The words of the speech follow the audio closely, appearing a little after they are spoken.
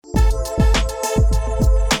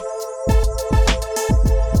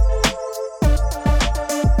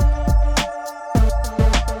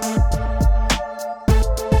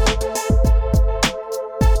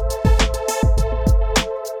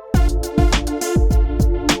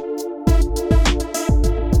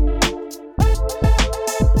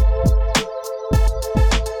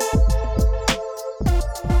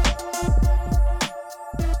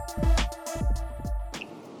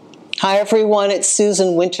everyone, it's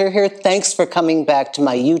Susan Winter here. Thanks for coming back to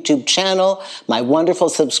my YouTube channel, my wonderful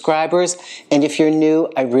subscribers. And if you're new,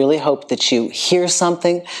 I really hope that you hear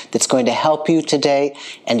something that's going to help you today.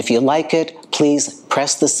 And if you like it, please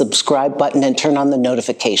press the subscribe button and turn on the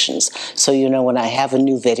notifications so you know when I have a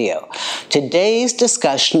new video. Today's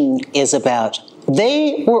discussion is about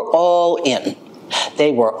they were all in.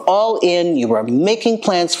 They were all in. You were making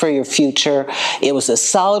plans for your future. It was a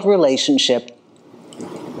solid relationship.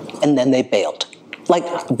 And then they bailed,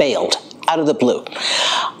 out of the blue.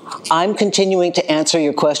 I'm continuing to answer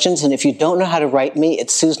your questions, and if you don't know how to write me,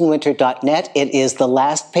 it's susanwinter.net. It is the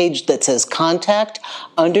last page that says contact.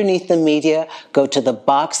 Underneath the media, go to the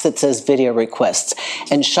box that says video requests.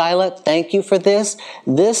 And Shyla, thank you for this.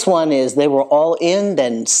 This one is they were all in,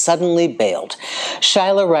 then suddenly bailed.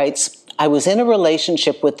 Shyla writes, I was in a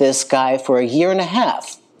relationship with this guy for a year and a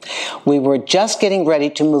half. We were just getting ready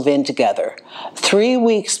to move in together. 3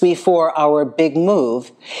 weeks before our big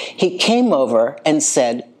move, he came over and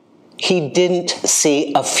said he didn't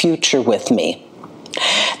see a future with me.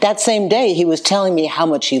 That same day, he was telling me how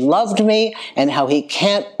much he loved me and how he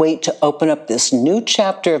can't wait to open up this new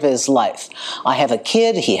chapter of his life. I have a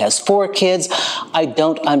kid. He has 4 kids. I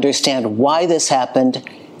don't understand why this happened.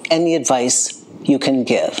 Any advice you can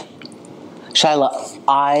give? Shyla,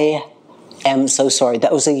 I am so sorry.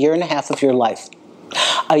 That was a year and a half of your life.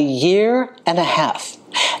 A year and a half.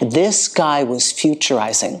 This guy was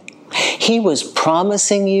futurizing. He was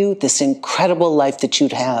promising you this incredible life that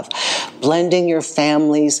you'd have, blending your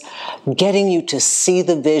families, getting you to see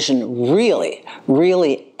the vision, really,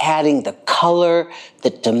 really adding the color, the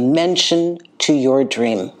dimension to your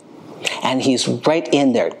dream. And he's right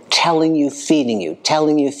in there telling you, feeding you,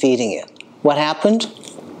 telling you, feeding you. What happened?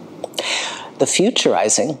 The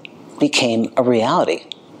futurizing became a reality.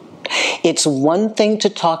 It's one thing to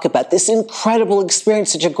talk about this incredible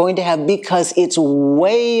experience that you're going to have because it's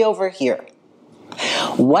way over here.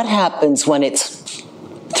 What happens when it's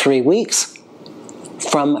 3 weeks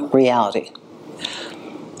from reality?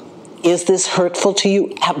 Is this hurtful to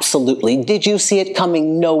you? Absolutely. Did you see it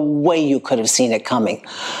coming? No way you could have seen it coming.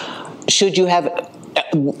 Should you have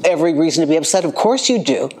every reason to be upset? Of course you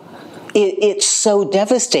do. It's so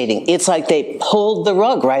devastating. It's like they pulled the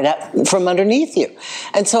rug right out from underneath you.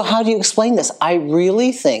 And so how do you explain this? I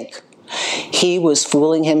really think he was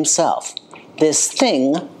fooling himself. This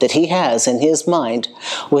thing that he has in his mind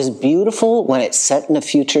was beautiful when it's set in a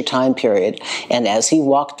future time period. And as he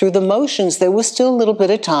walked through the motions, there was still a little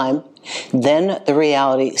bit of time. Then the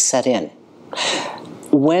reality set in.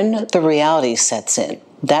 When the reality sets in,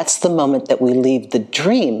 that's the moment that we leave the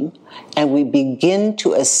dream and we begin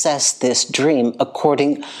to assess this dream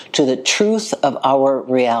according to the truth of our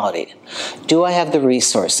reality. Do I have the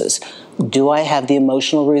resources? Do I have the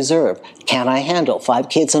emotional reserve? Can I handle 5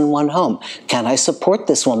 kids in 1 home? Can I support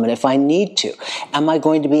this woman if I need to? Am I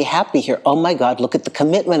going to be happy here? Oh my God, look at the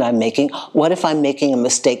commitment I'm making. What if I'm making a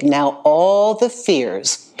mistake? Now all the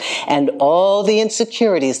fears and all the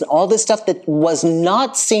insecurities and all the stuff that was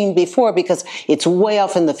not seen before because it's way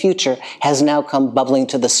off in the future has now come bubbling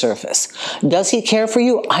to the surface. Does he care for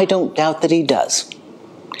you? I don't doubt that he does.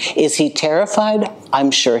 Is he terrified?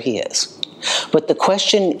 I'm sure he is. But the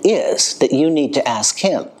question is that you need to ask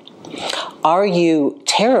him, are you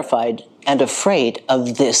terrified and afraid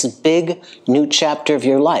of this big new chapter of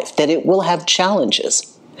your life, that it will have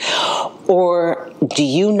challenges? Or do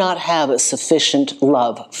you not have a sufficient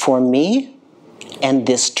love for me and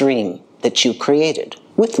this dream that you created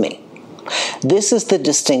with me? This is the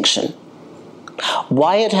distinction.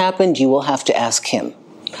 Why it happened, you will have to ask him.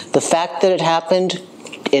 The fact that it happened,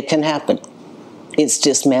 it can happen. It's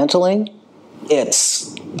dismantling.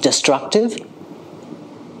 It's destructive.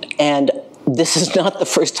 And this is not the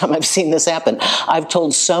first time I've seen this happen. I've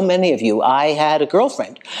told so many of you, I had a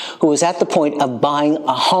girlfriend who was at the point of buying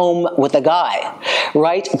a home with a guy,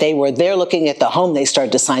 right? They were there looking at the home. They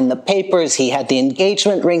started to sign the papers. He had the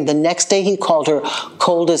engagement ring. The next day he called her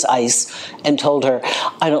cold as ice and told her,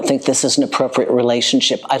 I don't think this is an appropriate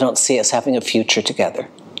relationship. I don't see us having a future together.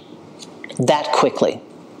 That quickly.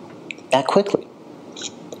 That quickly.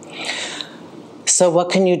 So what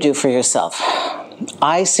can you do for yourself?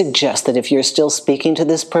 I suggest that if you're still speaking to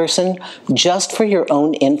this person, just for your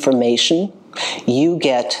own information, you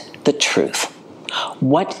get the truth.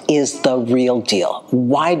 What is the real deal?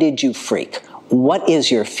 Why did you freak? What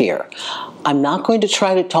is your fear? I'm not going to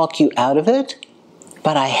try to talk you out of it,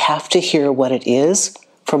 but I have to hear what it is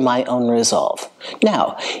for my own resolve.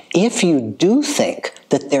 Now, if you do think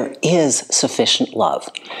that there is sufficient love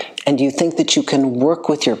and you think that you can work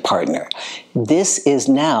with your partner, this is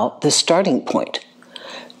now the starting point.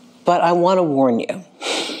 But I want to warn you,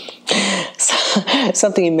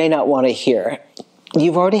 something you may not want to hear.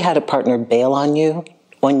 You've already had a partner bail on you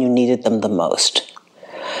when you needed them the most.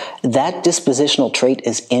 That dispositional trait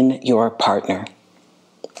is in your partner.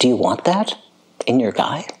 Do you want that in your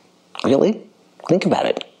guy? Really? Think about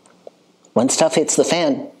it. When stuff hits the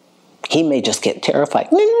fan, he may just get terrified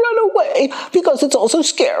and run away because it's all so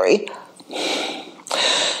scary.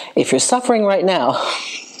 If you're suffering right now,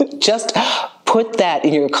 just put that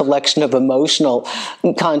in your collection of emotional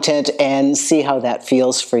content and see how that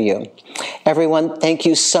feels for you. Everyone, thank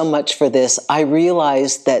you so much for this. I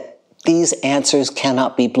realize that these answers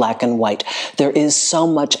cannot be black and white. There is so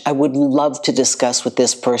much I would love to discuss with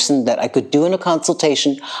this person that I could do in a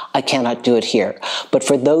consultation. I cannot do it here. But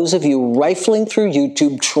for those of you rifling through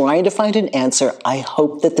YouTube trying to find an answer, I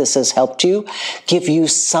hope that this has helped you, give you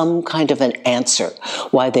some kind of an answer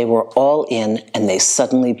why they were all in and they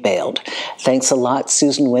suddenly bailed. Thanks a lot,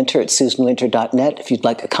 Susan Winter at susanwinter.net. If you'd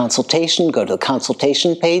like a consultation, go to the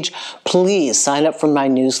consultation page. Please sign up for my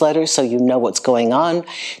newsletter so you know what's going on.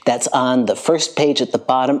 That's on the first page at the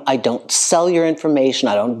bottom. I don't sell your information.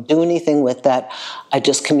 I don't do anything with that. I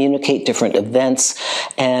just communicate different events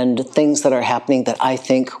and things that are happening that I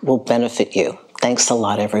think will benefit you. Thanks a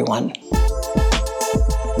lot, everyone.